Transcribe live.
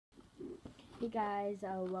Hey guys,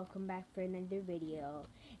 welcome back for another video.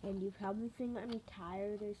 And you probably think I'm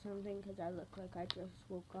tired or something because I look like I just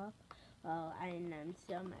woke up. And I'm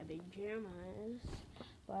still in my pajamas.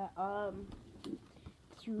 But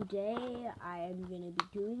today I am gonna be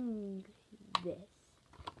doing this.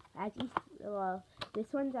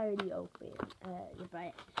 This one's already open.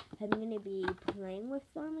 But I'm gonna be playing with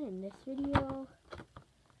them in this video.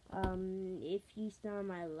 If you saw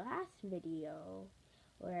my last video,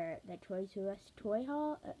 where the Toys R Us toy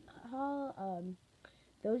haul,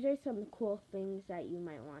 those are some cool things that you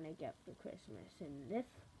might want to get for Christmas, and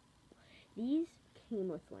these came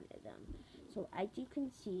with one of them. So as you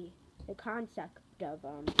can see, the concept of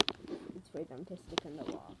it's for them to stick on the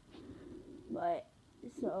wall. But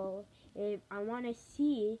so if I want to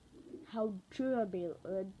see how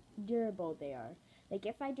durable they are, like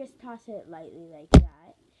if I just toss it lightly like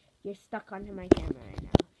that, you're stuck onto my camera right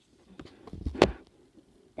now.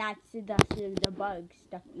 That's the bug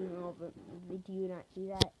stuck over. Do you not see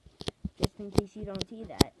that? Just in case you don't see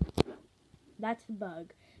that. That's the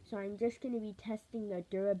bug. So I'm just going to be testing the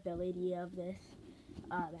durability of this.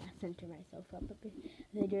 I center myself up a bit.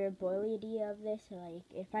 The durability of this. Like,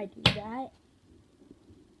 if I do that,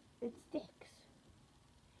 it sticks.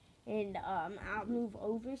 And I'll move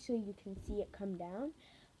over so you can see it come down.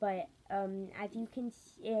 But as you can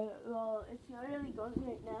see, well, it's not really going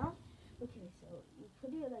right now. Okay, so you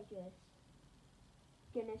put it like this.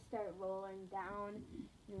 It's gonna start rolling down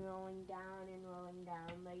and rolling down and rolling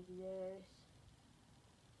down like this.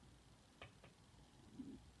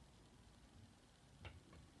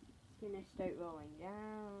 It's gonna start rolling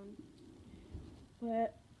down.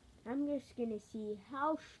 But I'm just gonna see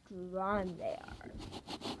how strong they are.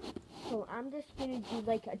 So I'm just gonna do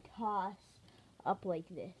like a toss up like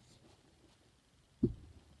this.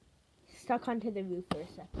 Stuck onto the roof for a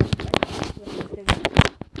second. Okay,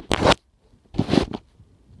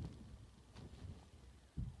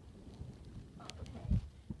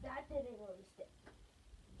 that didn't really stick.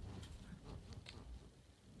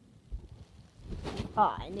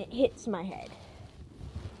 And it hits my head.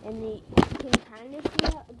 And you can kind of see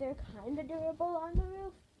how they're kind of durable on the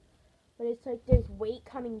roof. But it's like there's weight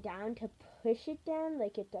coming down to push it down,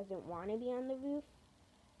 like it doesn't want to be on the roof.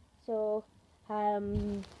 So,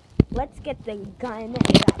 let's get the gun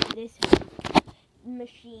that this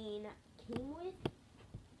machine came with.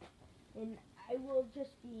 And I will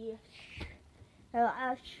just be,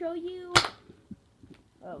 I'll show you.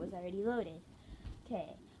 Oh, it was already loaded.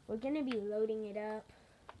 Okay, we're going to be loading it up.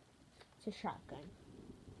 It's a shotgun.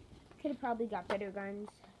 Could have probably got better guns,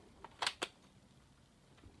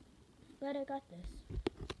 but I got this.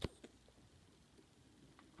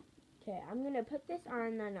 Okay, I'm going to put this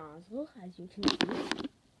on the nozzle, as you can see.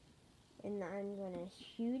 And I'm going to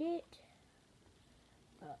shoot it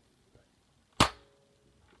up.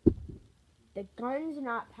 The gun's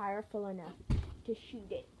not powerful enough to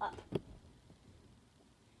shoot it up.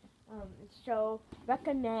 So,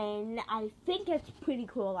 recommend. I think it's pretty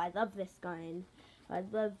cool. I love this gun. I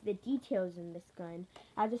love the details in this gun.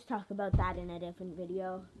 I'll just talk about that in a different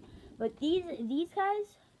video. But these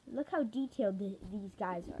guys, look how detailed these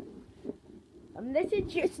guys are. This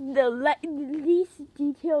is just the least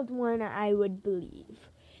detailed one I would believe.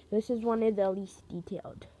 This is one of the least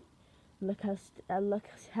detailed. Look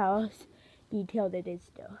how detailed it is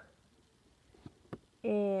still.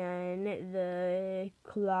 And the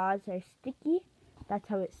claws are sticky. That's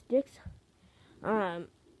how it sticks.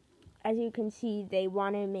 As you can see, they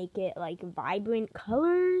want to make it like vibrant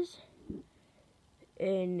colors,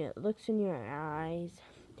 and it looks in your eyes.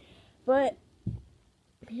 But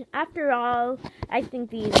after all, I think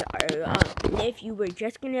these are, if you were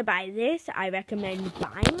just going to buy this, I recommend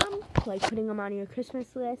buying them, like putting them on your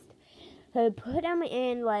Christmas list. Put them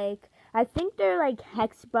in, like, I think they're like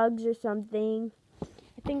hex bugs or something.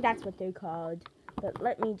 I think that's what they're called. But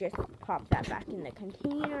let me just pop that back in the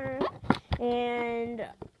container. And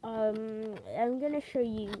I'm going to show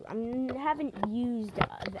you, I haven't used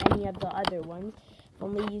any of the other ones. I've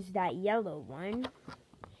only used that yellow one.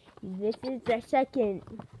 This is the second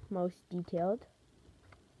most detailed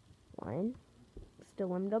one.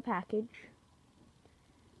 Still in the package.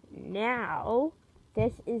 Now,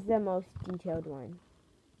 this is the most detailed one.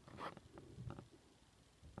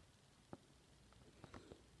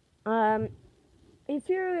 If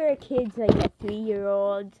you're a kid, like a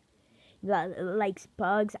 3-year-old that likes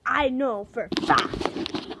bugs, I know for a fact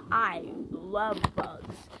I love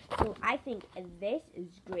bugs. So I think this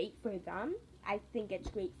is great for them. I think it's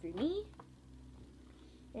great for me.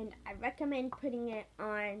 And I recommend putting it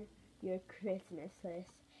on your Christmas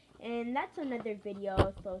list. And that's another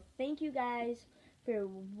video. So thank you guys for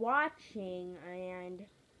watching, and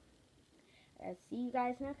I'll see you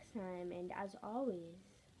guys next time. And as always,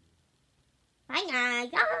 bye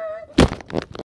guys.